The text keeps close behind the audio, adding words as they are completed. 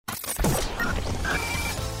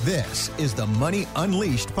This is the Money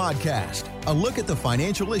Unleashed podcast, a look at the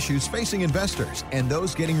financial issues facing investors and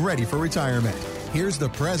those getting ready for retirement. Here's the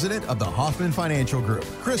president of the Hoffman Financial Group,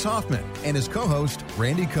 Chris Hoffman, and his co-host,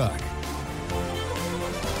 Randy Cook.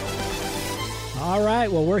 All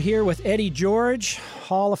right, well, we're here with Eddie George,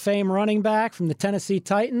 Hall of Fame running back from the Tennessee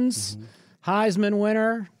Titans, Heisman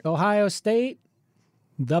winner, Ohio State,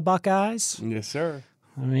 the Buckeyes. Yes, sir.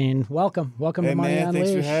 I mean, welcome to Money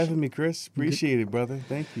Unleashed. Thanks for having me, Chris. Appreciate it, brother.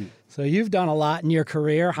 Thank you. So you've done a lot in your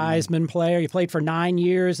career, Heisman player. You played for 9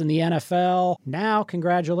 years in the NFL. Now,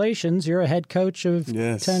 congratulations, you're a head coach of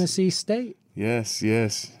Tennessee State. Yes.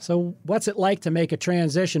 So what's it like to make a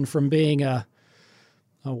transition from being a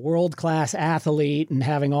world-class athlete and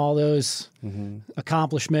having all those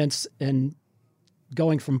accomplishments and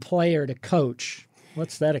going from player to coach?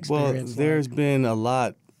 What's that experience like? Well, there's been a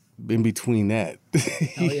lot in between that.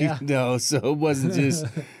 Oh, yeah? So it wasn't just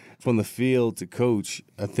from the field to coach.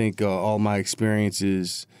 I think all my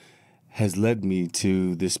experiences has led me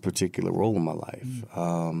to this particular role in my life.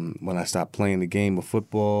 When I stopped playing the game of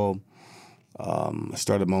football, I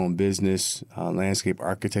started my own business, landscape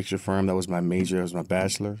architecture firm. That was my major. That was my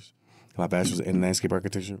bachelor's. My bachelor's in landscape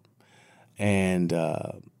architecture. And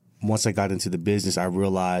once I got into the business, I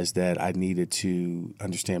realized that I needed to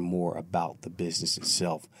understand more about the business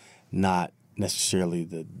itself, not necessarily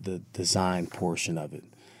the design portion of it.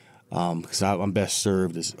 Because I'm best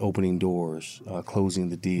served as opening doors, closing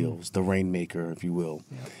the deals, the rainmaker, if you will.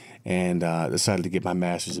 Yep. And decided to get my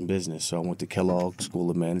master's in business. So I went to Kellogg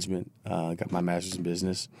School of Management, got my master's in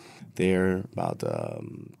business there about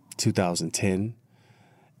 2010,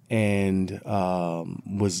 and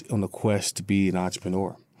was on a quest to be an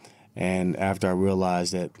entrepreneur. And after I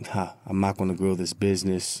realized that I'm not going to grow this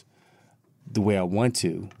business the way I want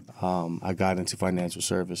to, I got into financial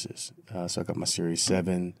services. So I got my Series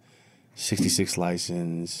 7, 66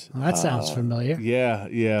 license. Well, that sounds familiar.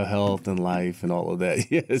 Yeah, health and life and all of that.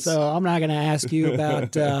 Yes. So I'm not going to ask you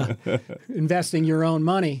about investing your own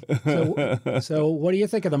money. So what do you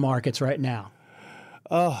think of the markets right now?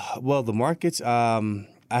 Well, the markets, I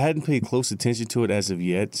hadn't paid close attention to it as of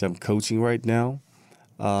yet. So I'm coaching right now.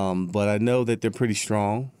 But I know that they're pretty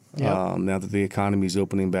strong now that the economy is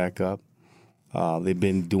opening back up. They've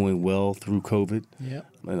been doing well through COVID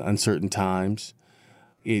and uncertain times.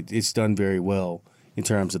 It's done very well in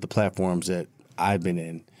terms of the platforms that I've been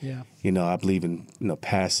in. Yeah. I believe in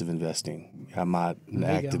passive investing. I'm not an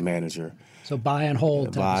active manager. So buy and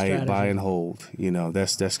hold type of strategy. Buy and hold.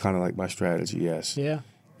 That's kind of like my strategy, yes. Yeah.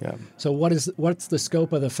 Yeah. So what's the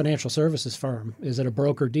scope of the financial services firm? Is it a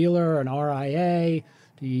broker-dealer, an RIA?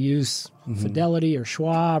 Do you use Fidelity or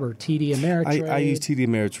Schwab or TD Ameritrade? I use TD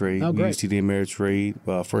Ameritrade. Oh, great. We use TD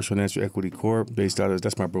Ameritrade, First Financial Equity Corp,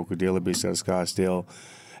 that's my broker-dealer based out of Scottsdale,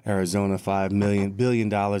 Arizona, $5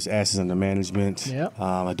 billion assets under management. Yep.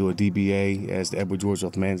 I do a DBA as the Edward George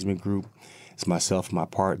Wealth Management Group. It's myself, my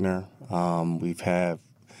partner. We've had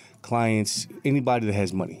clients, anybody that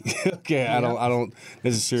has money. Okay, yeah. I don't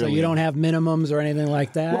necessarily. So you don't have minimums or anything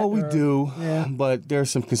like that? Well, we do, but there are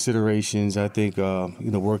some considerations. I think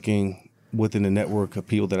working within the network of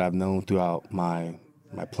people that I've known throughout my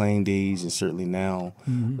playing days, and certainly now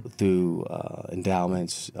through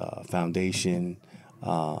endowments, foundation,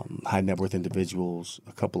 high net worth individuals,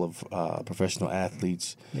 a couple of professional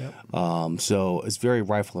athletes. Yep. So it's a very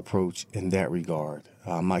rifle approach in that regard.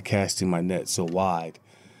 I'm not casting my net so wide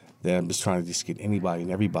that I'm just trying to just get anybody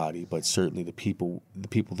and everybody, but certainly the people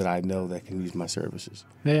that I know that can use my services.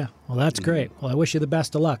 Yeah, well, that's great. Well, I wish you the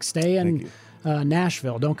best of luck. Stay in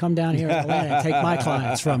Nashville. Don't come down here in Atlanta and take my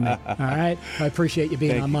clients from me. All right? I appreciate you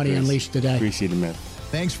being on Money Unleashed today. Appreciate it, man.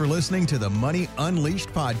 Thanks for listening to the Money Unleashed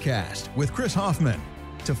podcast with Chris Hoffman.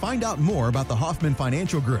 To find out more about the Hoffman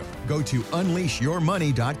Financial Group, go to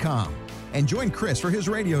unleashyourmoney.com and join Chris for his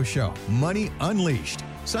radio show, Money Unleashed,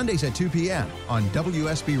 Sundays at 2 p.m. on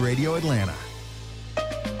WSB Radio Atlanta.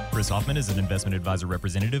 Chris Hoffman is an investment advisor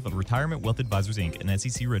representative of Retirement Wealth Advisors, Inc., an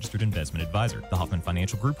SEC-registered investment advisor. The Hoffman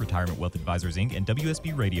Financial Group, Retirement Wealth Advisors, Inc., and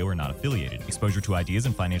WSB Radio are not affiliated. Exposure to ideas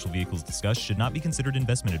and financial vehicles discussed should not be considered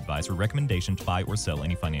investment advice or recommendation to buy or sell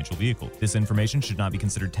any financial vehicle. This information should not be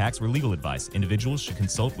considered tax or legal advice. Individuals should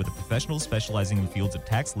consult with a professional specializing in the fields of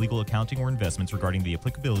tax, legal, accounting, or investments regarding the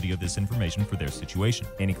applicability of this information for their situation.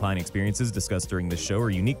 Any client experiences discussed during this show are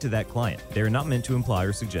unique to that client. They are not meant to imply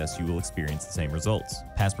or suggest you will experience the same results.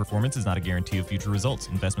 Past performance is not a guarantee of future results.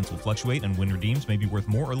 Investments will fluctuate, and when redeemed may be worth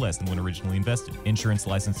more or less than when originally invested. Insurance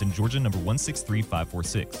licensed in Georgia, number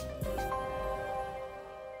 163546.